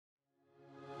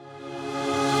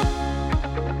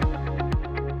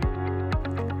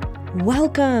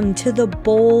Welcome to the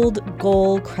Bold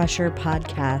Goal Crusher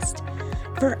podcast.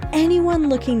 For anyone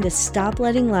looking to stop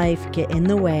letting life get in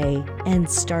the way and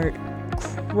start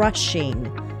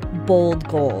crushing bold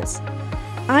goals.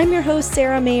 I'm your host,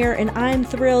 Sarah Mayer, and I'm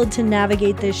thrilled to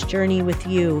navigate this journey with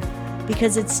you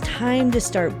because it's time to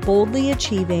start boldly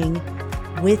achieving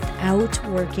without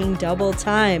working double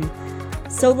time.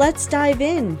 So let's dive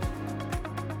in.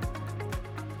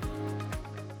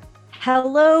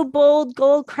 Hello, Bold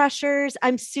Goal Crushers.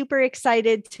 I'm super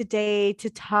excited today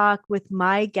to talk with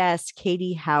my guest,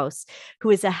 Katie House, who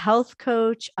is a health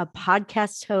coach, a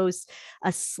podcast host,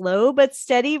 a slow but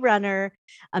steady runner,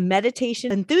 a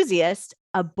meditation enthusiast,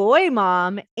 a boy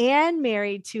mom, and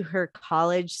married to her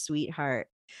college sweetheart.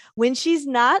 When she's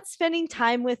not spending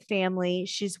time with family,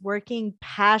 she's working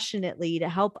passionately to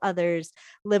help others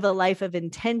live a life of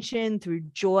intention through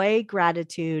joy,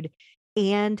 gratitude,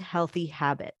 and healthy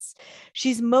habits.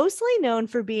 She's mostly known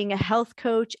for being a health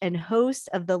coach and host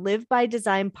of the Live by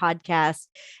Design podcast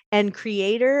and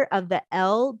creator of the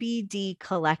LBD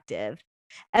Collective.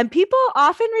 And people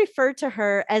often refer to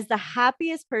her as the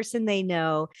happiest person they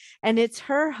know. And it's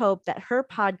her hope that her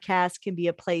podcast can be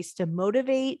a place to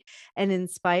motivate and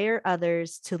inspire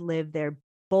others to live their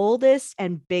boldest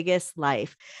and biggest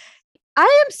life.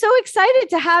 I am so excited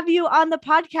to have you on the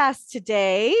podcast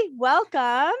today.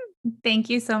 Welcome. Thank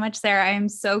you so much, Sarah. I'm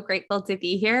so grateful to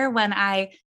be here. When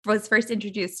I was first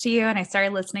introduced to you and I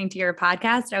started listening to your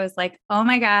podcast, I was like, oh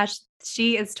my gosh,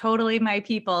 she is totally my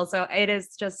people. So it is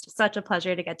just such a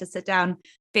pleasure to get to sit down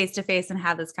face to face and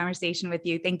have this conversation with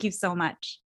you. Thank you so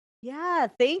much. Yeah,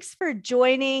 thanks for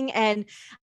joining. And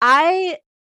I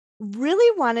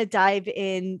really want to dive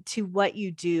into what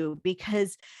you do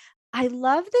because I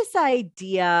love this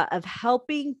idea of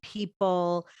helping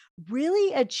people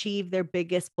really achieve their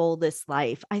biggest, boldest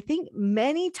life. I think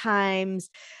many times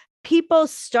people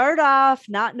start off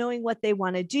not knowing what they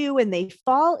want to do and they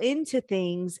fall into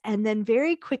things. And then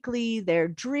very quickly, their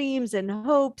dreams and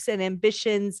hopes and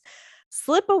ambitions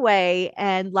slip away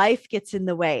and life gets in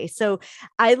the way. So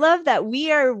I love that we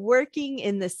are working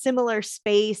in the similar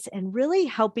space and really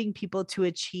helping people to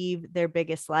achieve their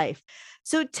biggest life.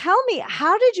 So tell me,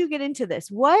 how did you get into this?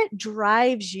 What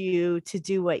drives you to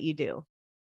do what you do?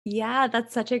 Yeah,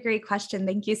 that's such a great question.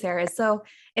 Thank you, Sarah. So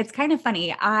it's kind of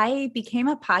funny. I became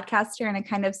a podcaster in a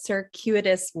kind of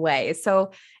circuitous way. So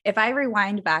if I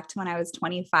rewind back to when I was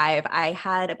 25, I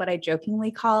had what I jokingly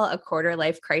call a quarter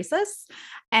life crisis.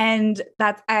 And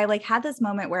I had this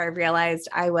moment where I realized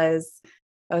I was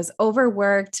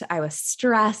overworked. I was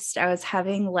stressed. I was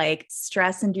having like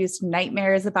stress induced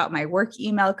nightmares about my work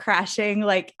email crashing.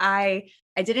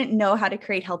 I didn't know how to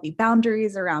create healthy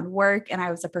boundaries around work, and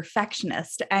I was a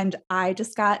perfectionist. And I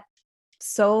just got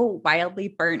so wildly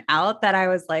burnt out that I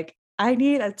was like, I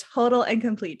need a total and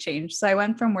complete change. So I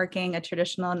went from working a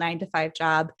traditional 9 to 5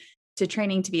 job to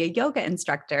training to be a yoga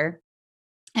instructor.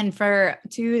 And for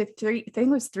 2 to 3, I think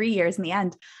it was 3 years in the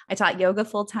end, I taught yoga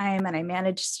full time and I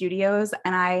managed studios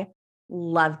and I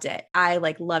loved it. I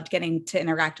loved getting to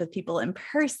interact with people in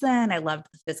person. I loved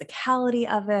the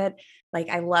physicality of it.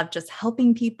 I loved just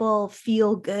helping people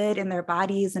feel good in their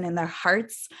bodies and in their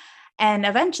hearts. And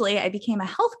eventually I became a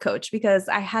health coach because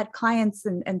I had clients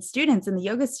and students in the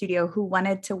yoga studio who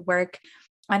wanted to work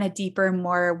on a deeper,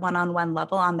 more one-on-one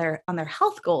level on their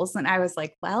health goals. And I was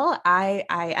like, well, I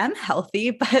am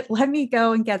healthy, but let me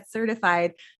go and get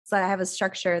certified so I have a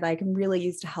structure that I can really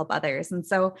use to help others. And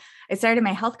so I started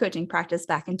my health coaching practice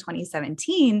back in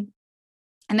 2017.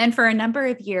 And then for a number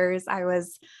of years, I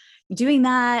was doing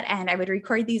that. And I would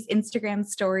record these Instagram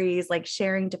stories, like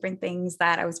sharing different things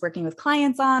that I was working with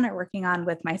clients on or working on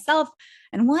with myself.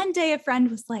 And one day a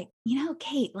friend was like,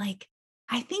 Kate,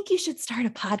 I think you should start a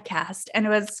podcast. And it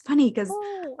was funny because,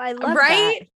 I love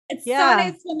right? that. It's Yeah. so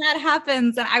nice when that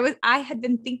happens. And I had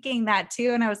been thinking that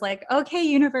too. And I was like, okay,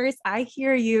 universe, I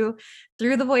hear you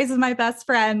through the voice of my best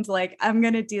friend. I'm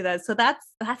going to do this. So that's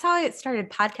how I started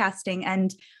podcasting.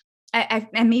 And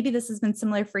and maybe this has been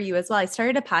similar for you as well. I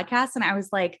started a podcast and I was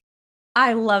like,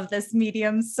 I love this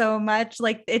medium so much.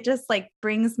 It just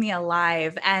brings me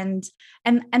alive. And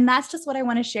that's just what I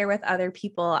want to share with other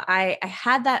people. I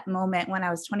had that moment when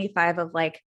I was 25 of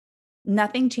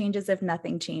nothing changes if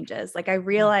nothing changes. I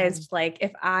realized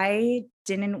if I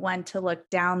didn't want to look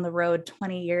down the road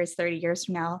 20 years, 30 years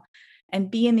from now and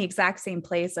be in the exact same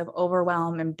place of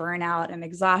overwhelm and burnout and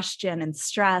exhaustion and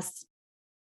stress,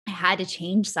 I had to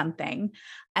change something.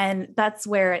 And that's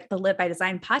where the Live by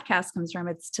Design podcast comes from.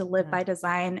 It's to live by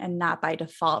design and not by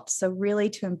default. So really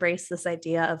to embrace this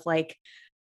idea of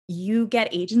you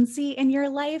get agency in your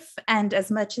life. And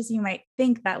as much as you might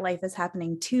think that life is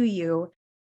happening to you,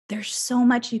 there's so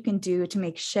much you can do to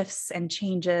make shifts and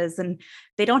changes, and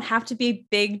they don't have to be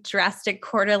big, drastic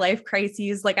quarter life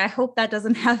crises. Like, I hope that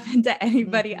doesn't happen to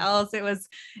anybody Mhm. else. It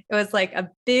was like a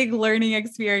big learning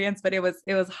experience, but it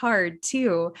was hard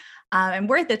too, and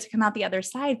worth it to come out the other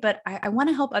side. But I want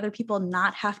to help other people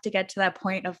not have to get to that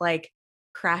point of like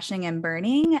crashing and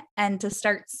burning, and to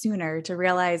start sooner, to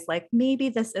realize like maybe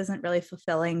this isn't really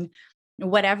fulfilling,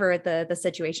 whatever the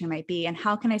situation might be, and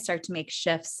how can I start to make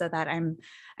shifts so that I'm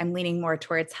leaning more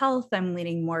towards health, I'm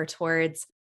leaning more towards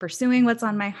pursuing what's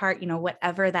on my heart,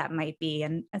 whatever that might be.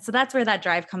 And so that's where that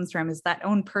drive comes from, is that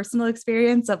own personal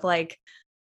experience of like,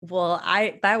 well,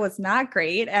 that was not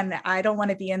great and I don't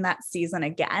want to be in that season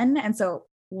again. And so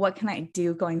what can I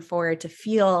do going forward to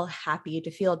feel happy,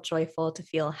 to feel joyful, to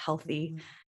feel healthy?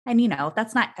 Mhm. And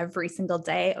that's not every single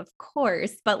day, of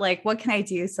course, but like, what can I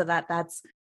do so that that's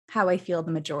how I feel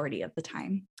the majority of the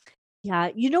time?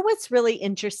 Yeah. You know what's really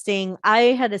interesting?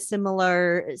 I had a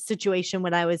similar situation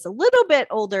when I was a little bit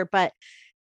older, but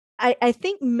I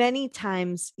think many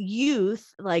times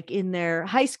youth, like in their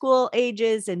high school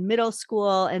ages and middle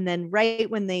school, and then right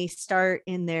when they start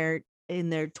in their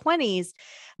 20s,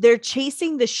 they're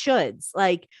chasing the shoulds.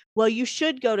 Like, well, you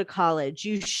should go to college,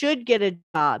 you should get a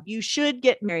job, you should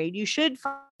get married, you should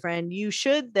find a friend, you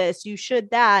should this, you should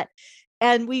that.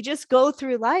 And we just go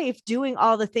through life doing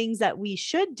all the things that we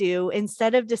should do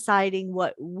instead of deciding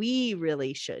what we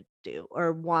really should do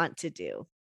or want to do.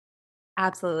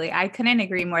 Absolutely. I couldn't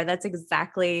agree more. That's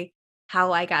exactly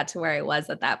how I got to where I was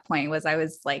at that point. Was I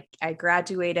was like, I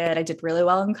graduated, I did really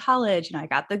well in college, I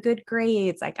got the good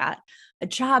grades, I got a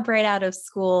job right out of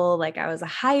school, like I was a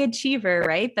high achiever,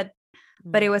 right?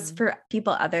 But it was Mhm. for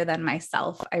people other than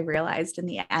myself, I realized in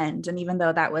the end. And even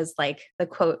though that was like the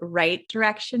quote right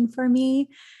direction for me,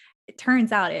 it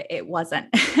turns out it wasn't.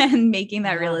 And making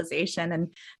that Yeah. realization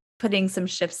and putting some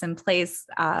shifts in place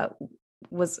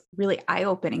was really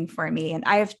eye-opening for me. And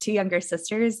I have two younger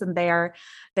sisters, and they're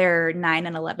 9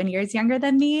 and 11 years younger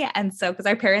than me. And so, because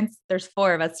our parents, there's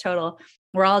four of us total,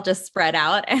 we're all just spread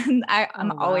out. And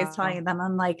I'm Oh, always wow. telling them,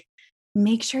 I'm like,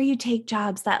 make sure you take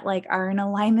jobs that like are in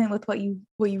alignment with what you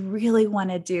really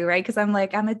want to do, right? Because I'm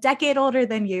like, I'm a decade older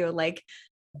than you. Like,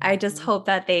 I just Mhm. hope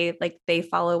that they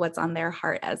follow what's on their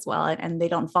heart as well, and they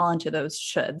don't fall into those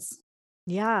shoulds.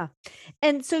 Yeah.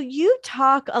 And so you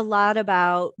talk a lot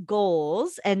about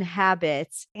goals and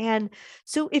habits. And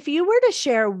so if you were to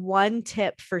share one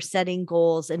tip for setting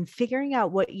goals and figuring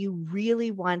out what you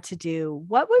really want to do,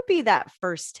 what would be that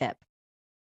first tip?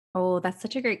 Oh, that's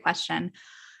such a great question.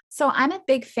 So I'm a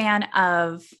big fan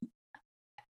of,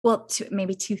 well,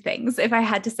 maybe two things. If I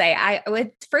had to say, I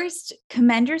would first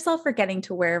commend yourself for getting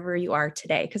to wherever you are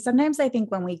today. Because sometimes I think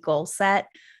when we goal set,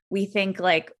 we think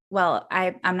like, well,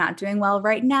 I'm not doing well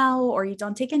right now, or you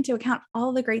don't take into account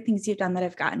all the great things you've done that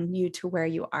have gotten you to where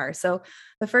you are. So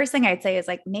the first thing I'd say is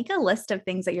like, make a list of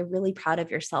things that you're really proud of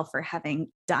yourself for having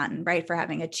done, right? For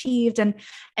having achieved, and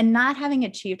not having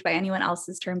achieved by anyone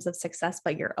else's terms of success,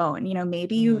 but your own.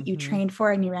 Maybe you Mhm. trained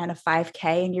for and you ran a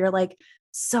 5K and you're like,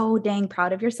 so dang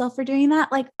proud of yourself for doing that.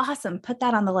 Like, awesome, put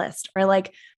that on the list. Or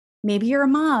like, maybe you're a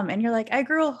mom and you're like, I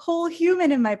grew a whole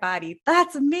human in my body.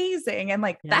 That's amazing. And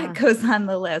like, that Yeah. goes on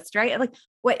the list, right? Like,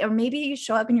 what, or maybe you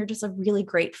show up and you're just a really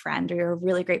great friend or you're a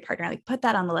really great partner. Like, put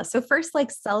that on the list. So, first,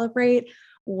 like, celebrate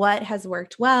what has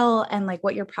worked well and like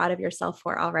what you're proud of yourself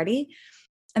for already.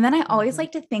 And then I always Mhm.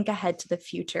 like to think ahead to the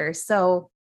future.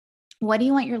 So, what do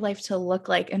you want your life to look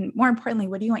like? And more importantly,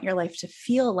 what do you want your life to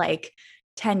feel like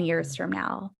 10 years from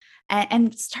now?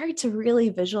 And start to really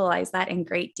visualize that in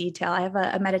great detail. I have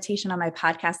a meditation on my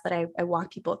podcast that I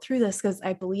walk people through this because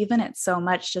I believe in it so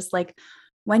much. Just like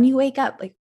when you wake up,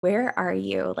 like, where are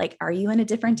you? Like, are you in a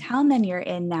different Mhm. town than you're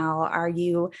in now? Are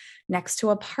you next to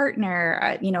a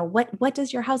partner? What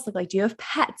does your house look like? Do you have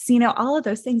pets? All of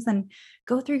those things. And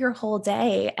go through your whole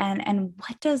day, and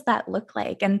what does that look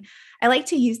like? And I like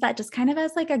to use that just kind of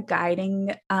as like a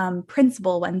guiding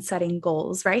principle when setting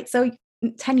goals, right? So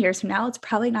 10 years from now, it's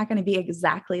probably not going to be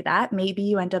exactly that. Maybe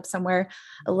you end up somewhere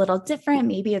a little different.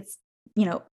 Maybe it's,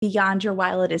 beyond your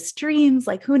wildest dreams.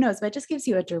 Like, who knows? But it just gives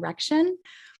you a direction.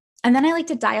 And then I like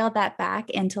to dial that back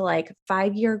into like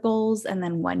 5-year goals and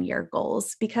then 1-year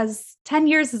goals, because 10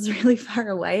 years is really far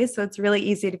away. So it's really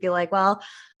easy to be like, well,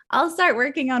 I'll start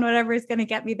working on whatever is going to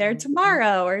get me there Mhm.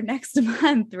 tomorrow or next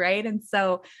month. Right. And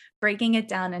so breaking it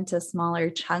down into smaller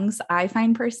chunks, I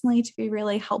find personally to be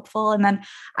really helpful. And then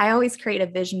I always create a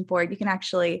vision board. You can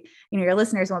actually, your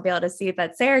listeners won't be able to see it,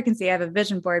 but Sarah can see I have a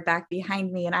vision board back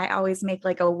behind me. And I always make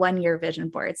like a 1-year vision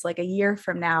board. It's like a year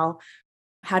from now,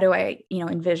 how do I,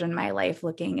 envision my life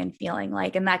looking and feeling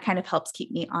like? And that kind of helps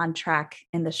keep me on track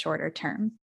in the shorter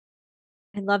term.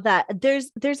 I love that.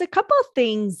 There's a couple of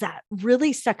things that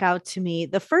really stuck out to me.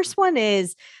 The first one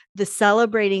is the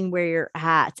celebrating where you're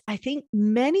at. I think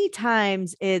many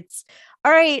times it's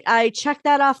all right, I check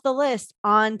that off the list,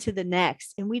 on to the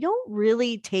next. And we don't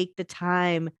really take the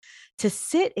time to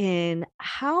sit in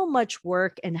how much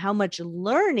work and how much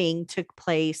learning took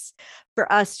place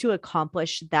for us to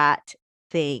accomplish that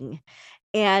thing.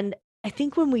 And I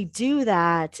think when we do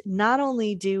that, not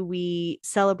only do we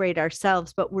celebrate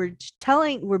ourselves, but we're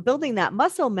building that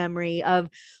muscle memory of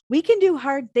we can do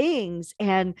hard things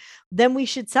and then we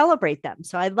should celebrate them.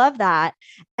 So I love that.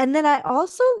 And then I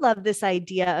also love this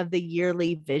idea of the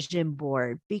yearly vision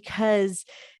board because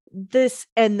this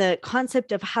and the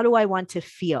concept of how do I want to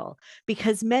feel?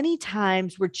 Because many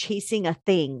times we're chasing a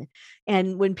thing.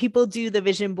 And when people do the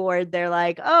vision board, they're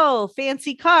like, oh,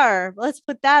 fancy car, let's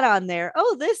put that on there.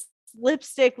 Oh, this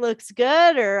lipstick looks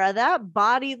good, or that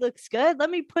body looks good, let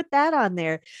me put that on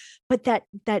there. But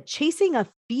that chasing a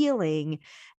feeling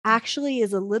actually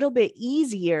is a little bit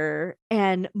easier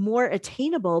and more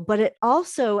attainable, but it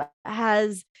also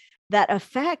has that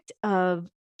effect of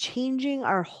changing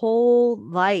our whole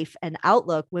life and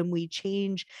outlook when we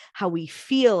change how we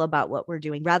feel about what we're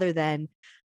doing rather than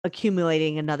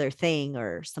accumulating another thing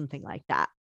or something like that.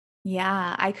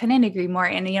 Yeah, I couldn't agree more.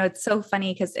 And, it's so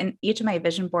funny because in each of my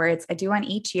vision boards, I do one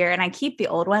each year and I keep the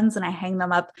old ones and I hang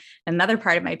them up in another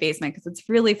part of my basement because it's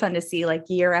really fun to see like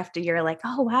year after year, like,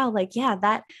 oh, wow, like, yeah,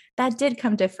 that did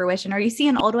come to fruition. Or you see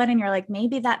an old one and you're like,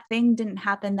 maybe that thing didn't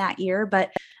happen that year,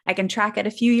 but I can track it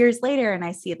a few years later and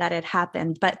I see that it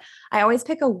happened. But I always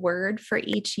pick a word for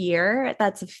each year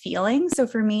that's a feeling. So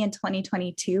for me in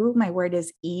 2022, my word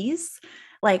is ease.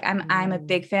 Like I'm a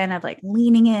big fan of like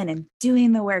leaning in and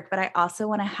doing the work, but I also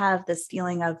want to have this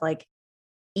feeling of like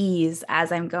ease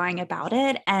as I'm going about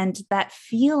it. And that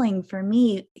feeling for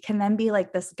me can then be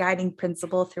like this guiding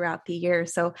principle throughout the year.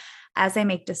 So as I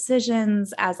make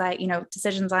decisions,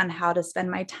 decisions on how to spend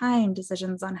my time,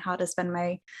 decisions on how to spend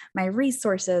my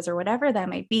resources or whatever that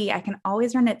might be, I can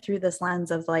always run it through this lens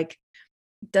of like,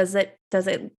 does it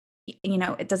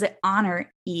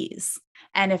honor ease?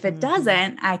 And if it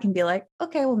doesn't, I can be like,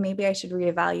 okay, well, maybe I should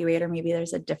reevaluate, or maybe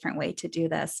there's a different way to do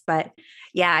this. But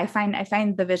yeah, I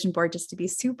find the vision board just to be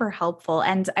super helpful.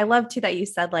 And I love too that you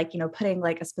said like, putting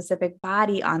like a specific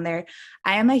body on there.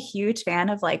 I am a huge fan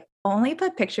of like only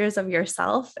put pictures of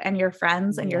yourself and your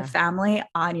friends and your Yeah. family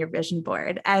on your vision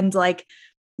board. And like,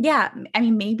 yeah, I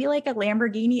mean, maybe like a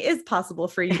Lamborghini is possible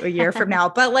for you a year from now,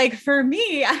 but like for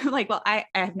me, I'm like, well, I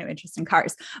have no interest in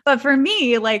cars, but for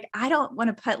me, like, I don't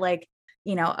want to put like,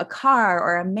 a car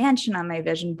or a mansion on my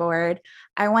vision board.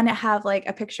 I want to have like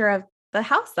a picture of the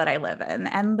house that I live in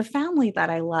and the family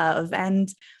that I love and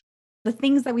the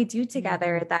things that we do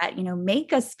together that,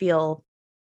 make us feel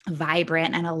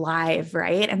vibrant and alive.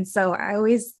 Right. And so I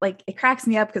always like, it cracks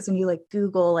me up because when you like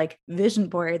Google like vision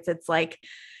boards, it's like,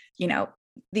 you know,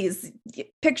 these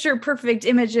picture perfect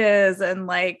images and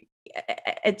like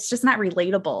it's just not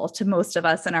relatable to most of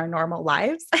us in our normal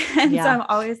lives. And so Yeah. I'm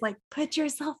always like, put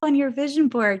yourself on your vision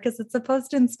board because it's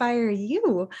supposed to inspire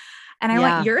you. And I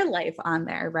want Yeah. your life on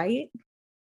there, right?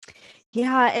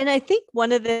 Yeah. And I think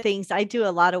one of the things I do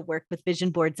a lot of work with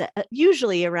vision boards,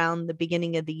 usually around the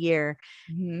beginning of the year.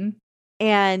 Mm-hmm.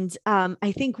 And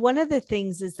I think one of the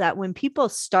things is that when people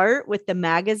start with the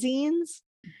magazines,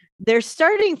 they're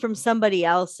starting from somebody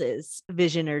else's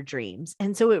vision or dreams.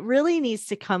 And so it really needs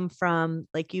to come from,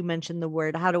 like you mentioned the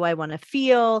word, how do I want to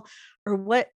feel, or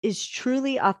what is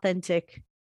truly authentic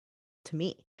to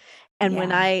me? And when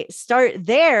Yeah. I start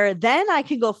there, then I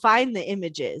can go find the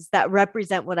images that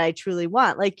represent what I truly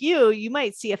want. Like you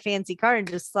might see a fancy car and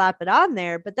just slap it on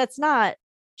there, but that's not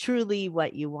truly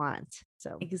what you want.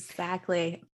 So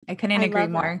Exactly. I couldn't I agree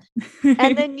love that. more.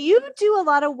 And then you do a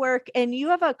lot of work and you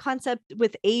have a concept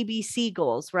with ABC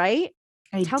goals, right?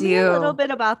 I Tell me a little do.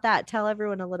 bit about that. Tell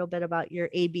everyone a little bit about your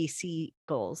ABC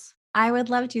goals. I would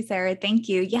love to, Sarah. Thank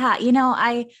you. Yeah,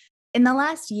 in the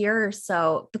last year or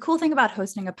so, the cool thing about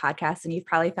hosting a podcast, and you've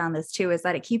probably found this too, is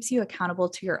that it keeps you accountable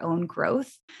to your own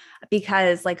growth.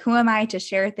 Because, like, who am I to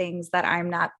share things that I'm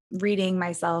not reading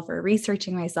myself or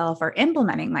researching myself or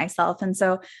implementing myself? And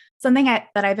so, something that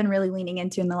I've been really leaning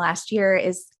into in the last year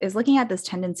is looking at this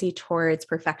tendency towards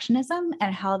perfectionism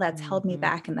and how that's held me Mhm.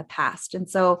 back in the past. And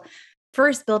so,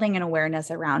 first building an awareness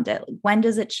around it. When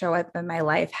does it show up in my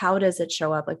life? How does it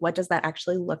show up? Like, what does that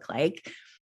actually look like?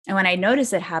 And when I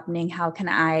notice it happening, how can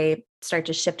I start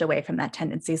to shift away from that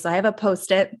tendency? So I have a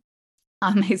post-it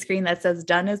on my screen that says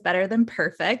done is better than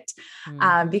perfect,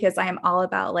 Mhm. because I am all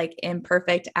about like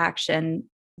imperfect action.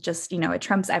 Just, it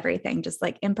trumps everything, just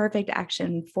like imperfect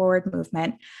action, forward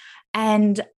movement.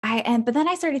 But then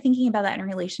I started thinking about that in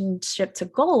relationship to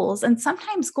goals. And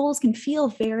sometimes goals can feel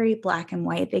very black and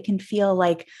white. They can feel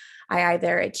like I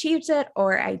either achieved it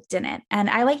or I didn't. And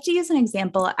I like to use an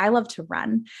example. I love to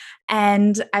run,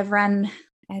 and I've run,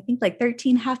 I think, like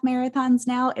 13 half marathons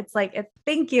now. It's like,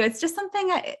 thank you. It's just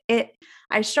something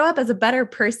I show up as a better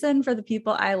person for the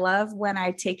people I love when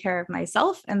I take care of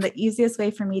myself. And the easiest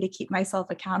way for me to keep myself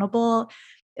accountable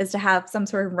is to have some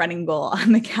sort of running goal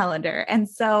on the calendar. And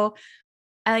so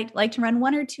I like to run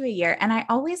one or two a year. And I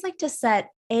always like to set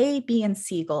A, B, and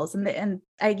C goals. And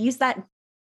I use that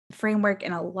framework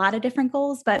in a lot of different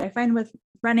goals, but I find with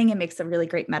running, it makes a really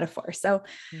great metaphor. So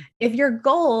if your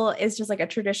goal is just like a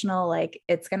traditional, like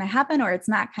it's going to happen or it's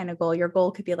not kind of goal, your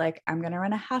goal could be like, I'm going to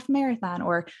run a half marathon,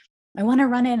 or I want to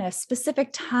run in a specific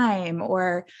time,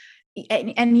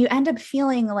 and you end up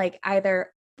feeling like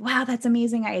either, wow, that's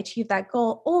amazing, I achieved that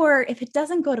goal. Or if it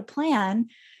doesn't go to plan,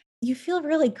 you feel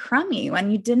really crummy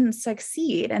when you didn't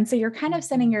succeed. And so you're kind of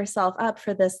setting yourself up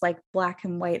for this like black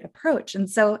and white approach. And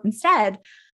so instead,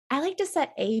 I like to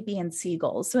set A, B, and C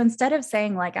goals. So instead of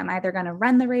saying like, I'm either going to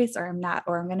run the race or I'm not,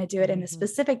 or I'm going to do it in a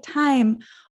specific time,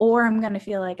 or I'm going to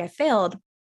feel like I failed,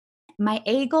 my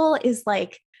A goal is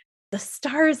like, the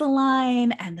stars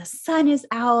align and the sun is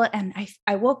out and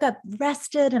I woke up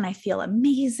rested and I feel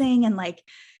amazing. And like,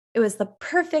 it was the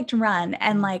perfect run.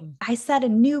 And like, I set a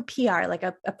new PR, like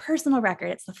a personal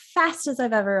record. It's the fastest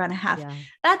I've ever run a half. Yeah.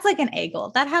 That's like an A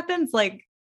goal. That happens like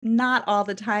not all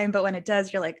the time, but when it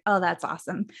does, you're like, oh, that's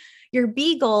awesome. Your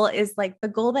B goal is like the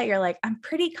goal that you're like, I'm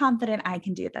pretty confident I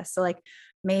can do this. So like,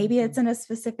 maybe it's in a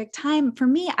specific time. For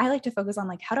me, I like to focus on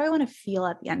like, how do I want to feel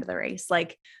at the end of the race?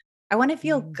 Like, I want to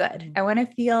feel good. I want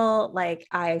to feel like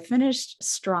I finished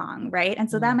strong. Right.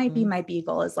 And so that might be my B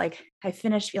goal, is like, I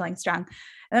finished feeling strong.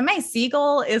 And then my C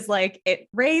goal is like, it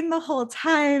rained the whole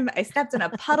time. I stepped in a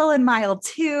puddle in mile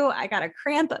 2. I got a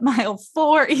cramp at mile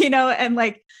 4, and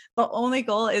like the only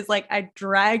goal is like, I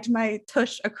dragged my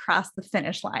tush across the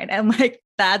finish line, and like,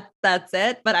 that's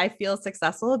it. But I feel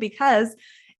successful because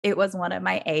it was one of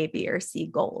my A, B, or C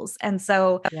goals. And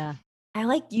so yeah, I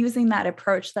like using that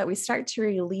approach, that we start to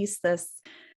release this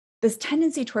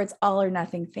tendency towards all or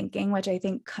nothing thinking, which I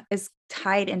think is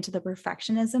tied into the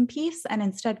perfectionism piece, and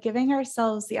instead giving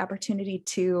ourselves the opportunity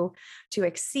to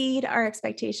exceed our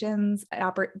expectations,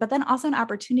 but then also an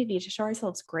opportunity to show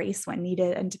ourselves grace when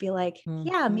needed, and to be like,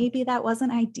 yeah, maybe that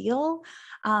wasn't ideal.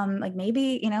 Like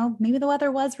maybe the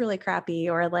weather was really crappy,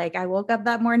 or like I woke up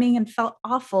that morning and felt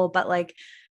awful, but like,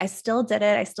 I still did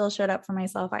it. I still showed up for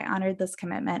myself. I honored this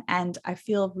commitment, and I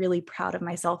feel really proud of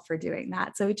myself for doing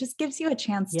that. So it just gives you a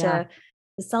chance to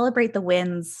celebrate the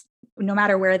wins, no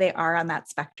matter where they are on that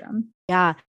spectrum.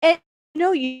 Yeah. And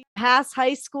you pass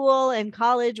high school and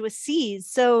college with C's.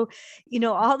 So,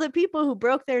 all the people who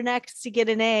broke their necks to get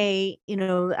an A,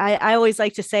 I always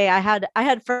like to say I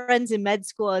had friends in med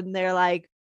school, and they're like,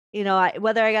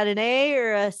 whether I got an A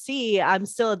or a C, I'm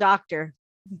still a doctor.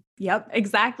 Yep,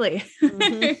 exactly.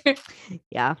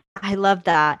 Yeah, I love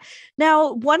that.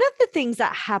 Now, one of the things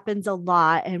that happens a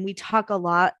lot, and we talk a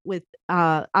lot with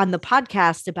on the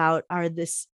podcast about, are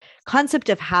this concept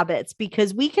of habits,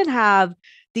 because we can have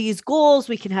these goals,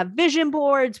 we can have vision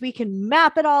boards, we can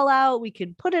map it all out, we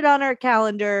can put it on our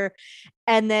calendar,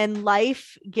 and then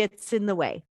life gets in the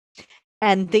way.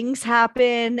 And things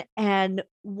happen. And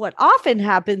what often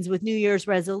happens with New Year's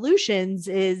resolutions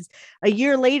is a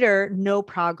year later, no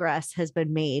progress has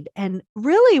been made. And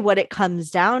really what it comes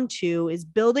down to is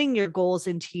building your goals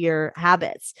into your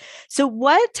habits. So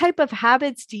what type of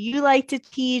habits do you like to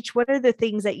teach? What are the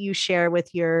things that you share with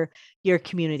your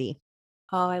community?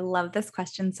 Oh, I love this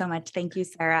question so much. Thank you,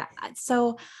 Sarah.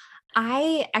 So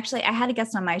I had a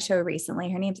guest on my show recently.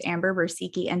 Her name's Amber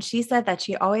Bersicki, and she said that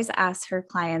she always asks her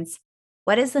clients,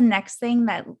 what is the next thing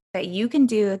that you can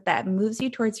do that moves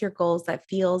you towards your goals, that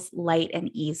feels light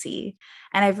and easy?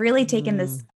 And I've really taken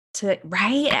this to,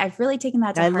 right? I've really taken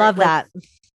that to heart. I love that.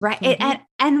 Right.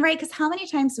 And right. Because how many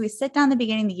times do we sit down at the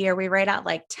beginning of the year, we write out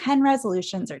like 10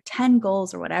 resolutions or 10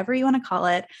 goals or whatever you want to call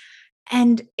it.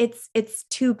 And it's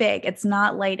too big. It's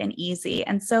not light and easy.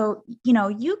 And so,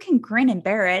 you can grin and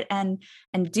bear it and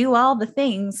do all the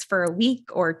things for a week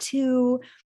or two,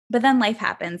 but then life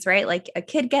happens, right? Like a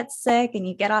kid gets sick and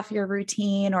you get off your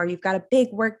routine, or you've got a big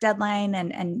work deadline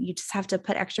and you just have to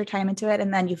put extra time into it.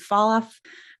 And then you fall off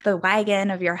the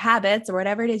wagon of your habits or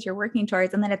whatever it is you're working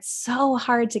towards. And then it's so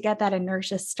hard to get that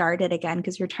inertia started again,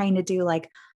 because you're trying to do like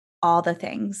all the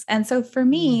things. And so for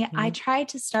me, I try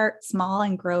to start small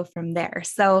and grow from there.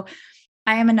 So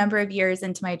I am a number of years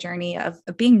into my journey of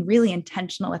being really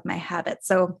intentional with my habits.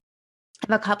 So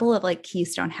I have a couple of like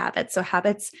keystone habits. So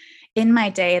habits in my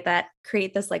day that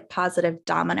create this like positive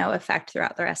domino effect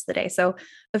throughout the rest of the day. So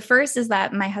the first is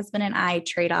that my husband and I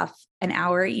trade off an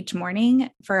hour each morning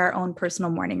for our own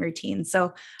personal morning routine.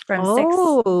 So from six,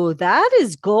 Oh, that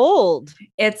is gold.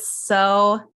 it's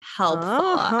so helpful.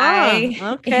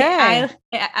 Uh-huh. Okay.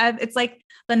 It's like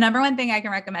the number one thing I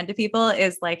can recommend to people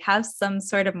is like have some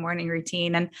sort of morning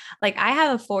routine. And like I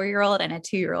have a 4-year-old and a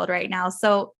 2-year-old right now.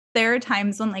 So there are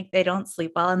times when like they don't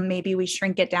sleep well and maybe we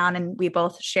shrink it down and we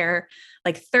both share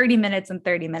like 30 minutes and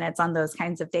 30 minutes on those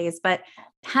kinds of days. But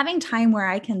having time where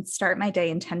I can start my day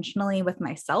intentionally with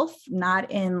myself,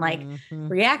 not in like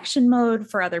reaction mode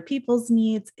for other people's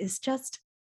needs, is just,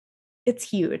 it's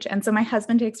huge. And so my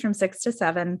husband takes from 6 to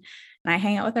 7 and I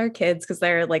hang out with our kids because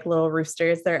they're like little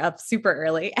roosters. They're up super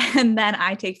early. And then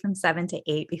I take from 7 to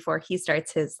 8 before he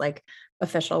starts his like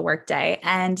official work day.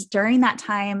 And during that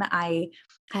time, I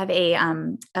have a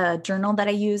journal that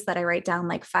I use that I write down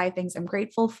like 5 things I'm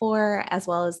grateful for, as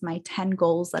well as my 10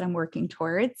 goals that I'm working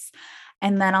towards.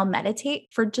 And then I'll meditate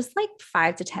for just like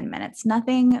 5 to 10 minutes,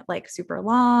 nothing like super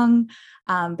long,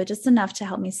 but just enough to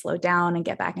help me slow down and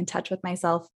get back in touch with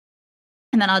myself.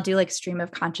 And then I'll do like stream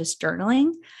of conscious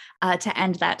journaling to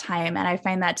end that time. And I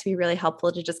find that to be really helpful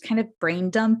to just kind of brain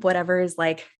dump whatever is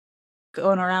like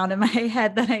going around in my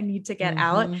head that I need to get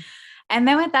out. And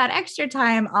then with that extra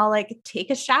time, I'll like take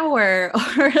a shower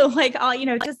or like I'll,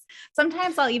 just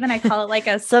sometimes I call it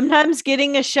like sometimes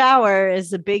getting a shower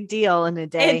is a big deal in a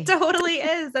day. It totally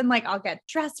is. And like I'll get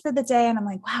dressed for the day and I'm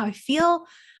like, wow, I feel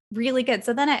really good.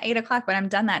 So then at 8 o'clock, when I'm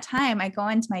done that time, I go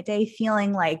into my day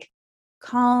feeling like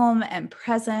calm and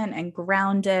present and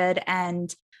grounded,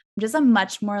 and just a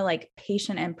much more like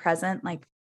patient and present, like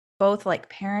both like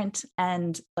parent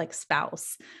and like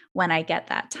spouse when I get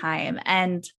that time.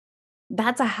 And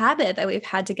that's a habit that we've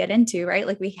had to get into, right?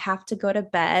 Like we have to go to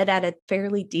bed at a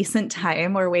fairly decent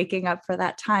time, or waking up for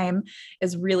that time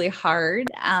is really hard.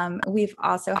 We've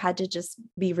also had to just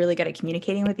be really good at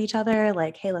communicating with each other.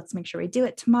 Like, hey, let's make sure we do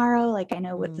it tomorrow. Like I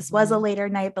know what this was a later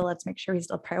night, but let's make sure we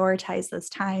still prioritize this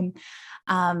time.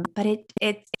 But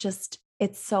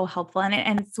it's so helpful.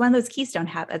 And it's one of those keystone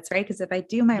habits, right? Because if I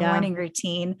do my morning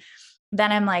routine,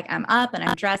 then I'm like, I'm up and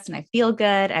I'm dressed and I feel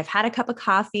good. I've had a cup of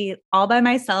coffee all by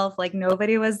myself. Like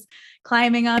nobody was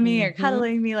climbing on me or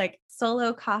cuddling me. Like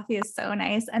solo coffee is so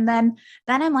nice. And then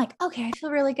I'm like, okay, I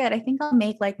feel really good. I think I'll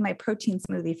make like my protein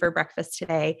smoothie for breakfast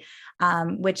today,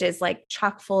 which is like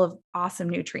chock full of awesome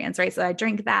nutrients, right? So I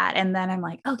drink that. And then I'm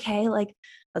like, okay, like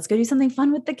let's go do something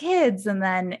fun with the kids. And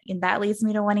then that leads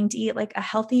me to wanting to eat like a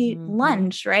healthy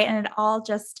lunch, right? And it all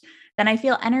just, then I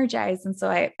feel energized. And so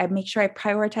I make sure I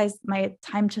prioritize my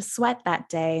time to sweat that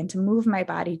day and to move my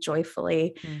body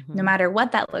joyfully, no matter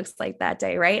what that looks like that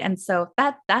day. Right. And so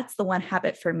that's the one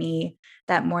habit for me,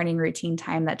 that morning routine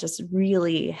time, that just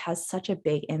really has such a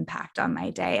big impact on my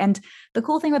day. And the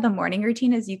cool thing with a morning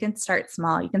routine is you can start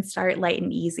small, you can start light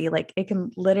and easy. Like it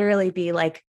can literally be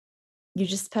like, you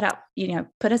just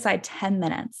put aside 10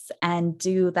 minutes and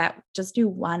just do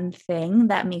one thing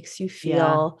that makes you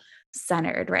feel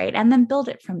centered, right? And then build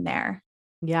it from there.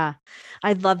 Yeah,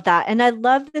 I love that. And I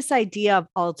love this idea of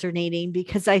alternating,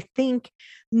 because I think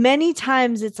many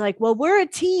times it's like, well, we're a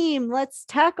team. Let's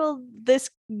tackle this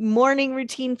morning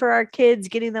routine for our kids,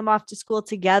 getting them off to school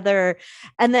together.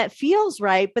 And that feels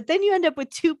right. But then you end up with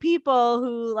 2 people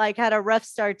who like had a rough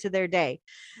start to their day.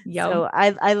 So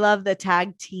I love the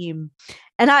tag team.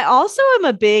 And I also am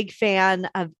a big fan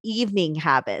of evening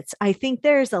habits. I think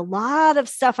there's a lot of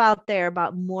stuff out there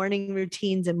about morning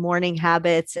routines and morning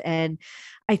habits. And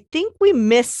I think we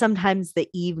miss sometimes the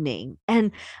evening,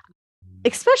 and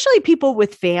especially people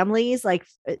with families. Like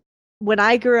when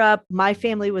I grew up, my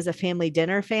family was a family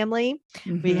dinner family.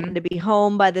 We had to be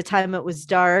home by the time it was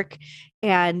dark.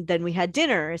 And then we had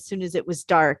dinner as soon as it was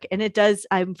dark. And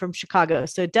I'm from Chicago,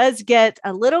 so it does get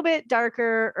a little bit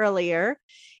darker earlier.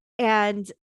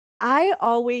 And I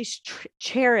always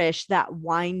cherish that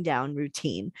wind down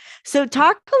routine. So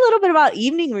talk a little bit about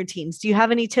evening routines. Do you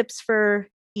have any tips for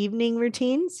evening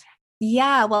routines?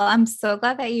 Yeah, well, I'm so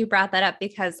glad that you brought that up,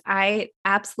 because I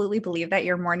absolutely believe that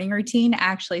your morning routine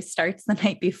actually starts the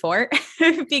night before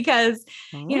because,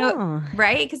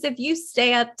 right? Because if you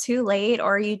stay up too late,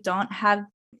 or you don't have,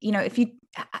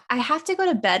 I have to go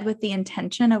to bed with the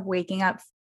intention of waking up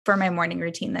for my morning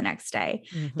routine the next day,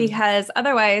 because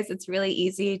otherwise it's really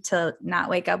easy to not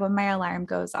wake up when my alarm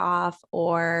goes off,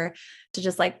 or to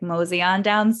just like mosey on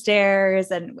downstairs.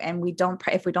 And if we don't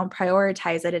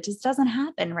prioritize it, it just doesn't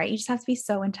happen, right? You just have to be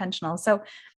so intentional. So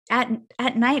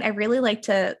at night, I really like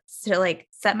to like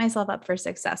set myself up for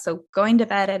success. So going to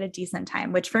bed at a decent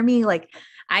time, which for me, like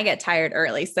I get tired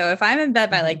early. So if I'm in bed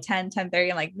by like 10:30,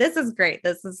 I'm like, this is great.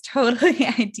 This is totally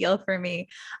ideal for me.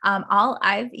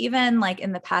 I've even like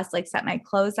in the past, like set my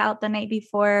clothes out the night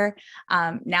before.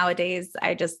 Nowadays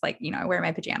I just like, I wear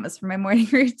my pajamas for my morning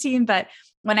routine, but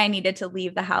when I needed to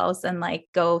leave the house and like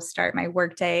go start my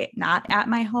workday, not at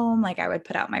my home, like I would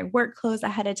put out my work clothes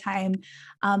ahead of time.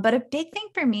 But a big thing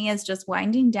for me is just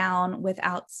winding down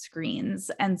without screens.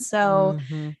 And so,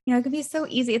 Mhm. it can be so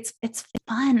easy. It's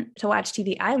fun to watch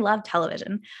TV. I love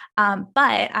television.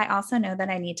 But I also know that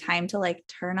I need time to like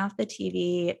turn off the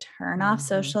TV, turn off Mhm.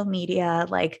 social media,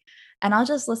 like, and I'll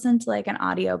just listen to like an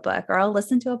audiobook or I'll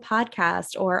listen to a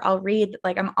podcast or I'll read,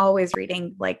 like I'm always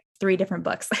reading like 3 different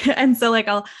books. And so like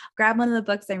I'll grab one of the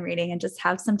books I'm reading and just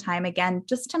have some time again,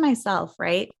 just to myself,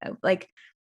 right? Like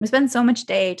we spend so much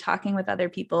day talking with other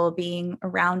people, being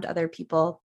around other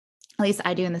people. At least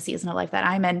I do in the season of life that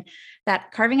I'm in,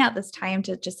 that carving out this time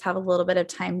to just have a little bit of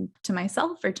time to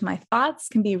myself or to my thoughts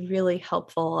can be really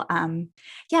helpful.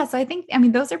 Yeah. So I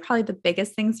mean, those are probably the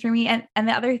biggest things for me. And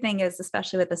the other thing is,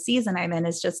 especially with the season I'm in,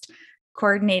 is just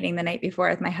coordinating the night before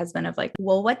with my husband of like,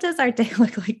 well, what does our day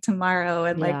look like tomorrow?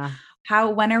 And like, Yeah.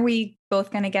 when are we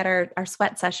both going to get our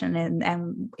sweat session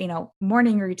and,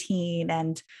 morning routine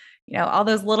and, all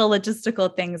those little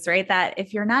logistical things, right? That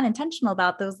if you're not intentional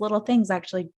about those little things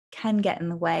actually can get in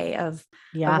the way of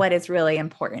Yeah. what is really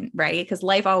important, right? Because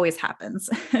life always happens.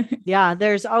 Yeah,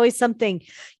 there's always something.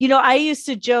 I used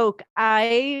to joke,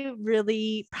 I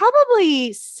really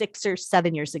probably 6 or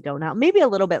 7 years ago now, maybe a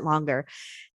little bit longer.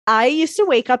 I used to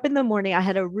wake up in the morning. I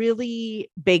had a really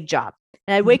big job.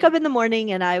 And I'd wake up in the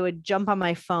morning and I would jump on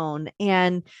my phone,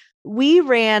 and we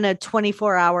ran a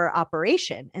 24-hour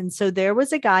operation. And so there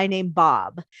was a guy named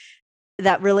Bob.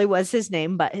 That really was his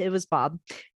name, but it was Bob.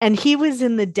 And he was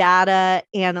in the data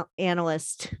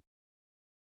analyst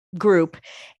group,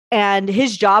 and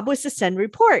his job was to send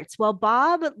reports. Well,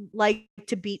 Bob liked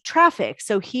to beat traffic,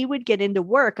 so he would get into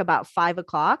work about 5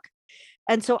 o'clock.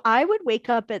 And so I would wake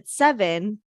up at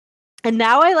 7. And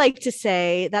now I like to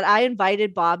say that I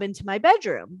invited Bob into my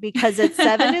bedroom because at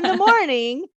 7 in the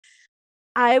morning,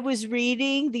 I was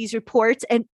reading these reports,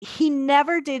 and he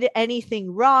never did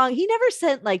anything wrong. He never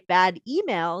sent like bad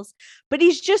emails, but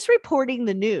he's just reporting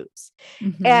the news.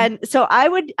 Mhm. And so I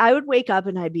would wake up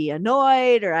and I'd be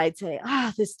annoyed, or I'd say,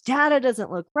 this data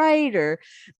doesn't look right, or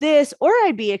this, or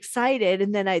I'd be excited.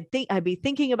 And then I'd be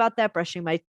thinking about that, brushing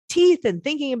my teeth and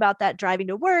thinking about that, driving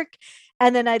to work.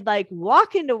 And then I'd like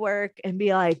walk into work and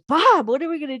be like, Bob, what are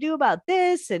we going to do about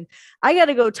this? And I got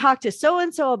to go talk to so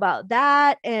and so about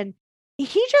that. And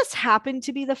he just happened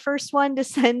to be the first one to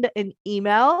send an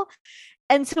email.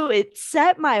 And so it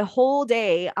set my whole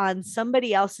day on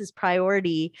somebody else's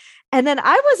priority. And then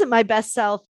I wasn't my best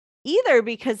self either,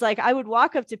 because like I would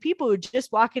walk up to people who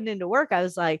just walking into work. I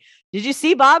was like, did you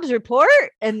see Bob's report?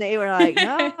 And they were like,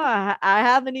 no, I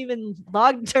haven't even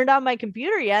turned on my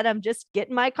computer yet. I'm just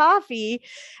getting my coffee.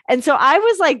 And so I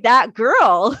was like that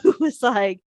girl who was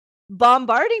like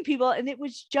bombarding people. And it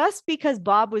was just because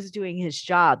Bob was doing his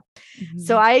job.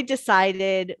 So Mhm. I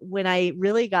decided, when I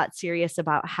really got serious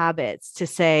about habits, to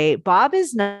say, Bob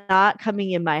is not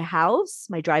coming in my house,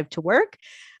 my drive to work.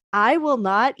 I will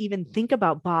not even think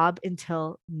about Bob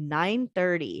until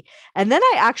 9:30. And then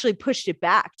I actually pushed it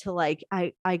back to like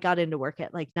I got into work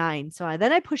at like 9. So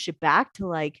then I pushed it back to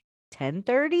like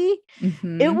 10:30.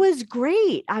 It Mhm. was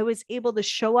great. I was able to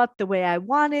show up the way I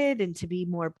wanted and to be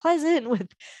more pleasant with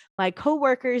my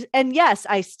coworkers. And yes,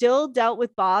 I still dealt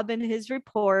with Bob and his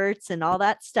reports and all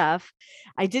that stuff.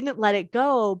 I didn't let it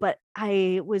go, but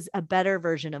I was a better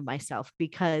version of myself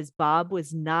because Bob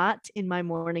was not in my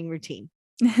morning routine.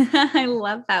 I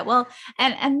love that. Well,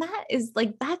 and that is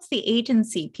like that's the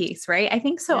agency piece, right? I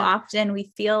think so Yeah. often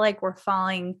we feel like we're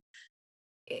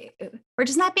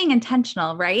just not being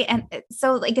intentional, right? And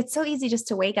so like it's so easy just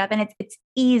to wake up, and it's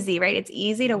easy, right? It's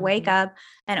easy to wake Mhm. up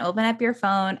and open up your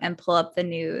phone and pull up the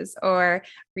news or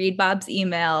read Bob's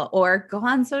email or go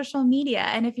on social media.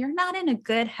 And if you're not in a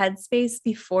good headspace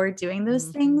before doing those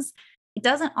Mhm. things, it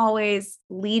doesn't always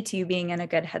lead to you being in a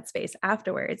good headspace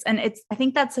afterwards. And I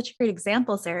think that's such a great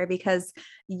example, Sarah, because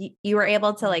you were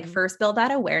able to like Mhm. first build that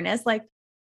awareness, like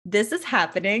this is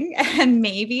happening and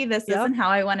maybe this Yep. isn't how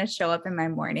I want to show up in my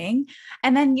morning.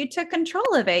 And then you took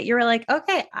control of it. You were like,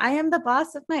 okay, I am the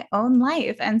boss of my own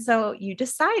life. And so you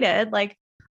decided like,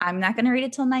 I'm not going to read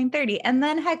it till 9:30 and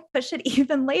then heck, push it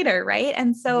even later. Right.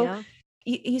 And so Yeah.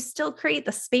 you still create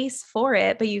the space for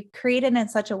it, but you create it in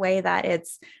such a way that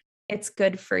it's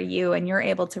good for you and you're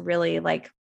able to really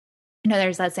like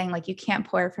there's that saying, like, you can't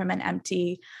pour from an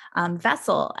empty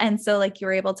vessel. And so like you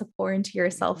were able to pour into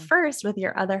yourself first with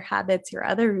your other habits, your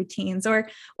other routines, or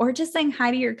just saying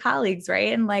hi to your colleagues,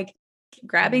 right? And like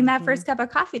grabbing that first cup of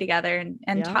coffee together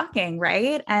and talking,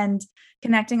 right? And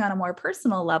connecting on a more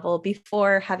personal level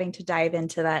before having to dive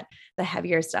into the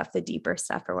heavier stuff, the deeper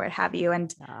stuff, or what have you.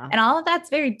 And all of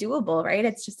that's very doable, right?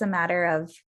 It's just a matter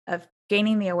of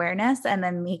gaining the awareness and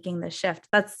then making the shift.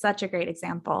 That's such a great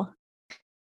example.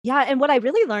 Yeah. And what I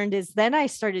really learned is then I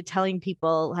started telling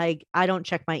people, like, I don't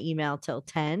check my email till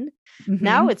 10.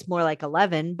 Now it's more like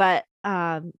 11, but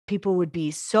people would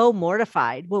be so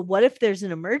mortified. Well, what if there's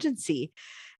an emergency?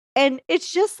 And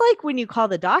it's just like when you call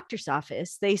the doctor's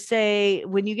office, they say,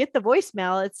 when you get the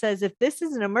voicemail, it says, if this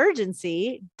is an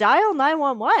emergency, dial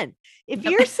 911. If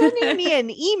you're sending me an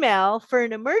email for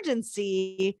an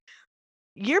emergency,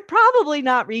 you're probably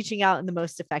not reaching out in the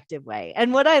most effective way.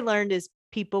 And what I learned is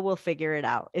people will figure it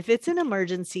out. If it's an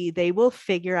emergency, they will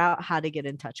figure out how to get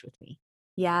in touch with me.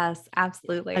 Yes,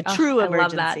 absolutely. A true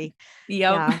emergency.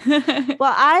 Yep. Yeah.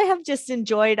 Well, I have just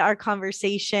enjoyed our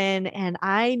conversation, and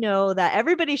I know that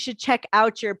everybody should check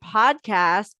out your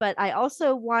podcast, but I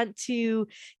also want to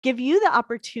give you the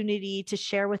opportunity to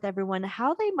share with everyone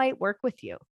how they might work with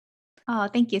you. Oh,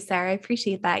 thank you, Sarah. I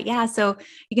appreciate that. Yeah. So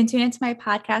you can tune into my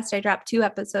podcast. I drop 2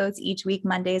 episodes each week,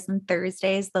 Mondays and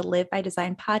Thursdays, the Live by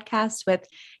Design podcast with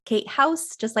Kate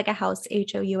House, just like a house,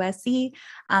 House.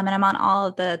 And I'm on all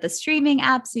of the streaming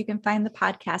apps. So you can find the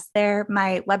podcast there.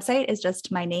 My website is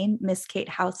just my name,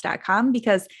 misskatehouse.com,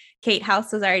 because Kate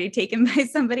House was already taken by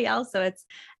somebody else. So it's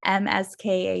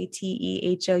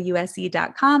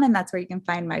MSKATEHOUSE.com. And that's where you can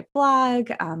find my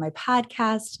blog, my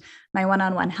podcast, my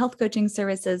one-on-one health coaching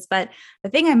services. But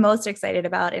the thing I'm most excited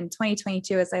about in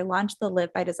 2022 is I launched the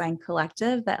Live by Design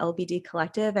Collective, the LBD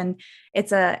Collective. And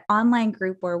it's an online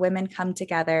group where women come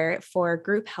together for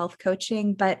group health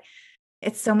coaching, but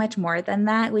it's so much more than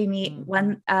that. We meet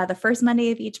the first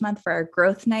Monday of each month for our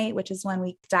growth night, which is when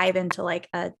we dive into like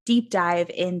a deep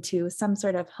dive into some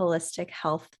sort of holistic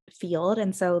health field.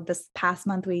 And so this past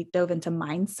month, we dove into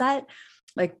mindset.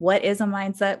 Like, what is a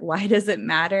mindset? Why does it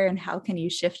matter? And how can you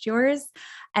shift yours?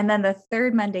 And then the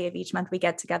third Monday of each month, we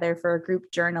get together for a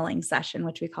group journaling session,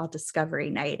 which we call Discovery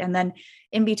Night. And then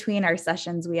in between our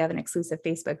sessions, we have an exclusive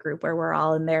Facebook group where we're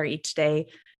all in there each day,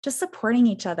 just supporting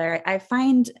each other. I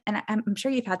find, and I'm sure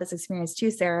you've had this experience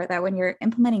too, Sarah, that when you're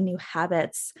implementing new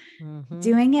habits,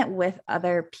 doing it with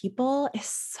other people is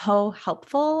so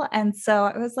helpful. And so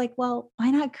I was like, well,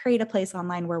 why not create a place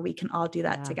online where we can all do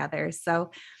that together?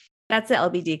 So that's the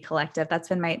LBD Collective. That's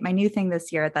been my new thing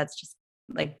this year. That's just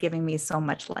like giving me so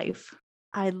much life.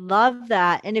 I love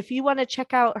that. And if you want to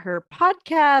check out her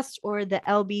podcast or the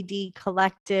LBD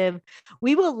Collective,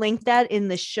 we will link that in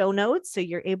the show notes. So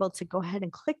you're able to go ahead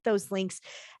and click those links,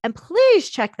 and please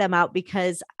check them out,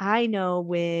 because I know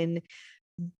when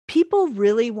people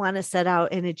really want to set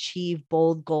out and achieve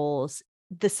bold goals,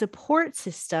 the support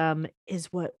system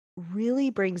is what really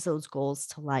brings those goals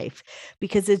to life,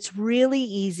 because it's really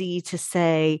easy to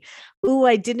say, "Ooh,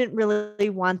 I didn't really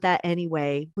want that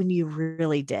anyway," when you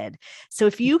really did. So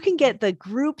if you can get the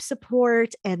group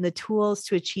support and the tools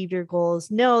to achieve your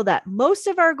goals, know that most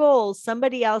of our goals,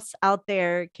 somebody else out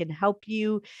there can help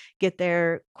you get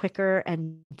there quicker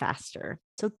and faster.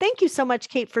 So thank you so much,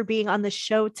 Kate, for being on the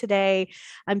show today.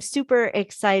 I'm super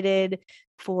excited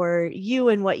for you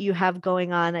and what you have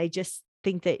going on. I just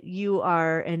think that you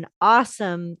are an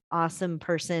awesome, awesome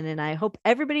person, and I hope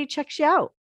everybody checks you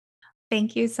out.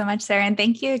 Thank you so much, Sarah. And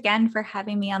thank you again for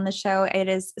having me on the show. It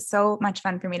is so much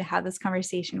fun for me to have this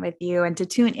conversation with you and to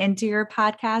tune into your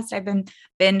podcast. I've been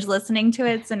binge listening to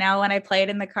it. So now when I play it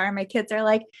in the car, my kids are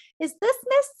like, "Is this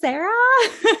Miss Sarah?"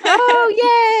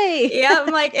 Oh, yay. Yeah,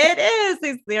 I'm like, it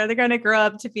is. They're going to grow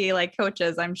up to be like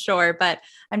coaches, I'm sure. But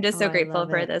I'm just so grateful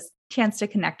for this chance to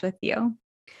connect with you.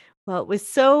 Well,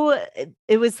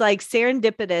 it was like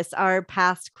serendipitous, our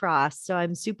paths crossed. So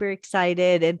I'm super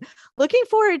excited and looking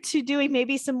forward to doing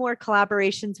maybe some more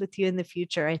collaborations with you in the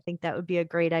future. I think that would be a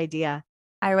great idea.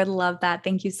 I would love that.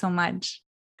 Thank you so much.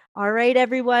 All right,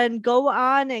 everyone, go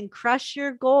on and crush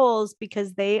your goals,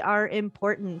 because they are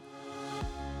important.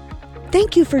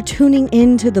 Thank you for tuning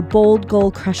in to the Bold Goal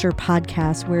Crusher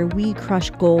podcast, where we crush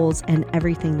goals and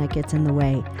everything that gets in the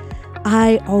way.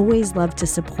 I always love to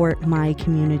support my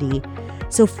community,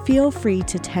 so feel free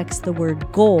to text the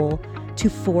word GOAL to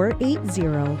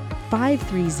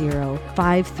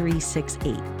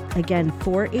 480-530-5368. Again,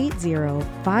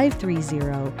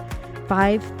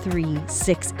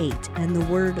 480-530-5368, and the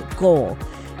word GOAL.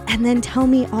 And then tell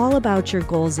me all about your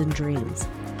goals and dreams.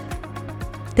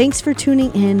 Thanks for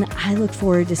tuning in. I look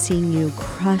forward to seeing you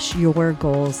crush your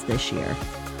goals this year.